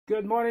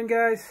Good morning,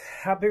 guys.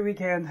 Happy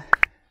weekend.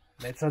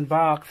 Let's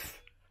unbox.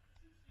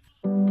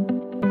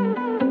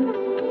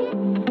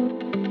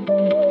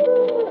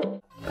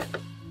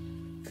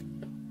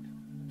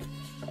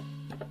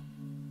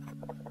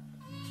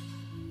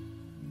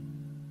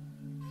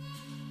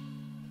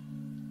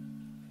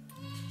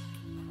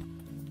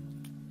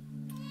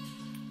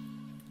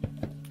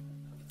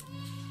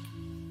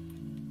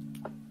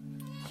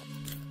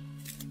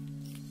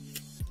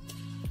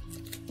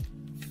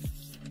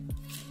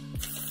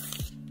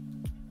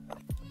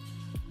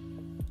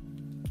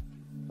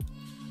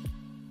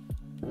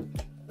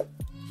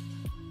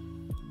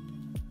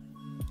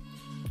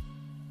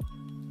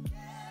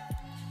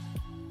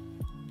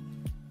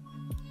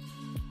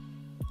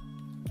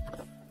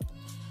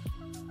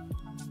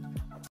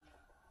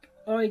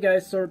 Alright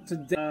guys, so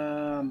today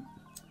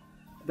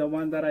the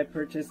one that I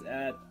purchased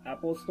at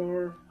Apple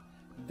Store,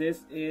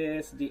 this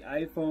is the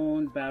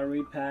iPhone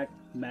battery pack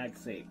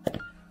MagSafe.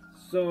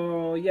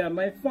 So yeah,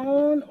 my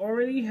phone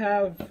already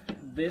have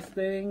this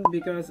thing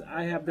because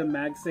I have the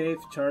MagSafe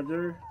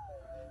charger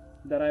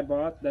that I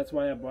bought. That's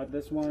why I bought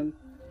this one.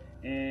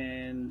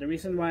 And the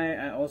reason why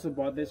I also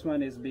bought this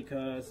one is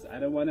because I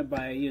don't want to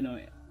buy, you know,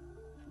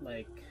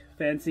 like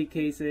fancy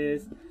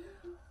cases.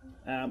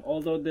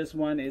 Although this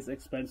one is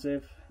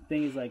expensive, I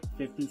think it's like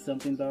 $50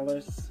 something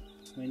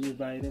when you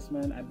buy this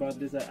one. I bought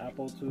this at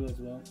Apple too as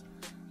well.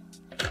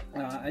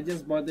 I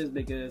just bought this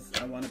because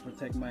I want to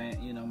protect my,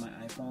 my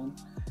iPhone.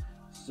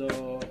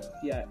 So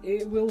yeah,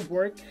 it will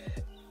work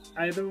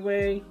either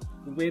way,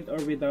 with or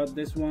without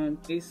this one.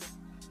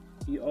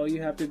 All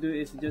you have to do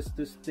is just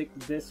to stick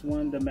this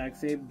one, the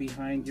MagSafe,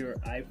 behind your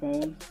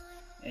iPhone,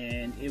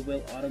 and it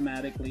will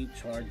automatically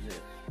charge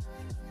it.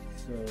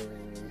 So,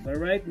 but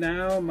right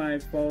now my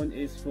phone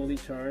is fully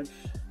charged,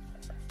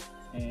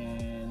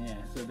 and yeah,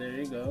 so there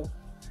you go.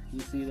 You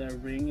see that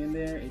ring in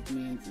there? It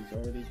means it's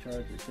already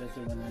charged. It says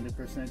a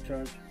 100%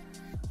 charge.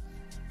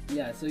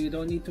 Yeah, so you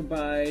don't need to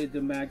buy the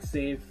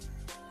MagSafe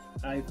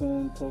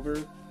iPhone cover.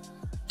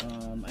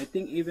 I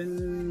think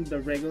even the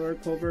regular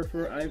cover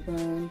for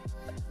iPhone,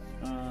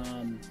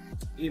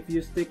 if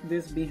you stick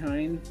this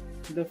behind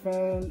the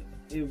phone,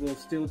 it will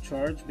still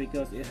charge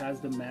because it has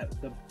the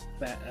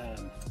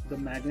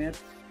magnet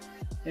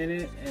in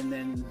it, and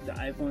then the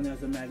iPhone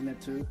has a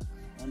magnet too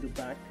on the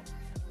back,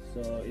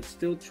 so it's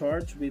still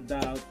charged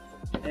without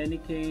any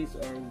case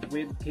or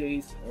with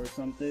case or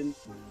something.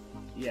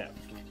 Yeah,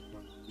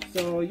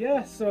 so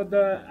yeah, so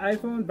the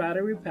iPhone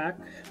battery pack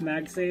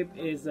MagSafe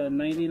is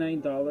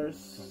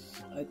 $99.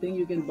 I think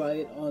you can buy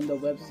it on the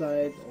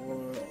website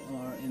or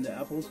in the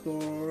Apple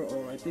Store,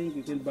 or I think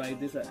you can buy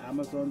this at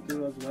Amazon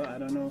too as well. I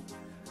don't know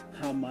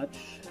how much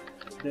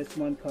this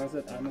one costs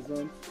at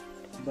Amazon,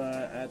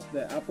 but at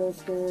the Apple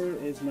Store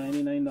is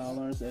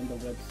 $99, and the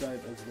website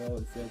as well,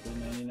 it says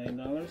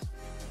 $99.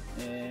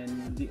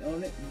 And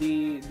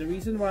the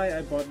reason why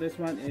I bought this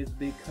one is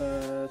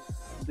because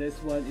this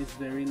one is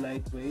very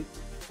lightweight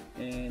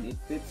and it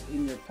fits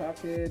in your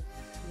pocket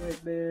right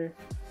there.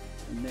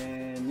 And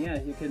then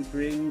yeah, you can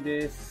bring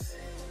this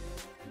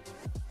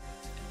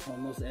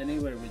almost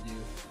anywhere with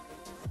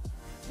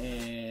you,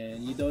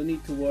 and you don't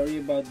need to worry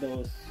about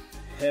those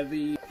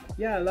heavy.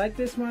 Yeah, I like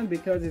this one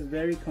because it's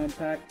very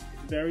compact,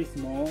 very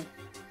small,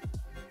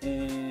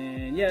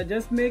 and yeah,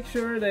 just make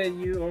sure that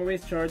you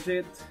always charge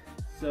it,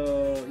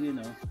 so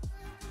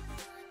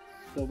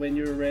so when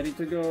you're ready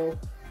to go,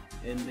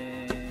 and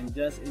then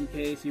just in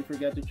case you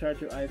forget to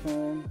charge your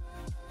iPhone,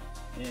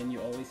 and you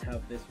always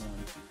have this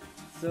one.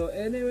 So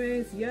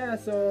anyways, yeah,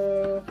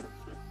 so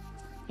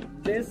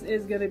this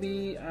is gonna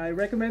be, I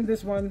recommend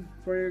this one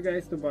for you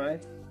guys to buy.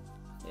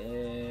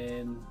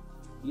 And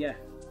yeah,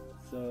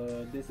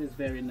 so this is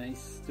very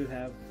nice to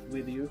have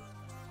with you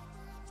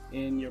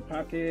in your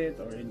pocket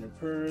or in your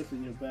purse,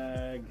 in your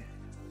bag,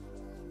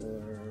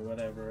 or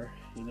whatever,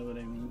 you know what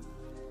I mean.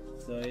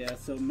 So yeah,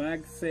 so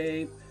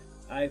MagSafe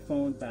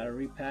iPhone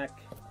battery pack,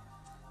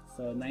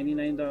 so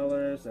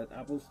 $99 at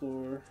Apple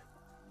Store,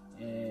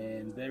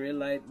 and very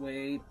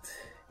lightweight.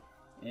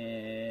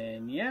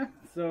 And yeah,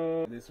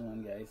 so this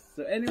one, guys.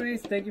 So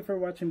anyways, thank you for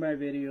watching my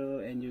video,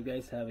 and you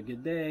guys have a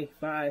good day.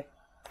 Bye.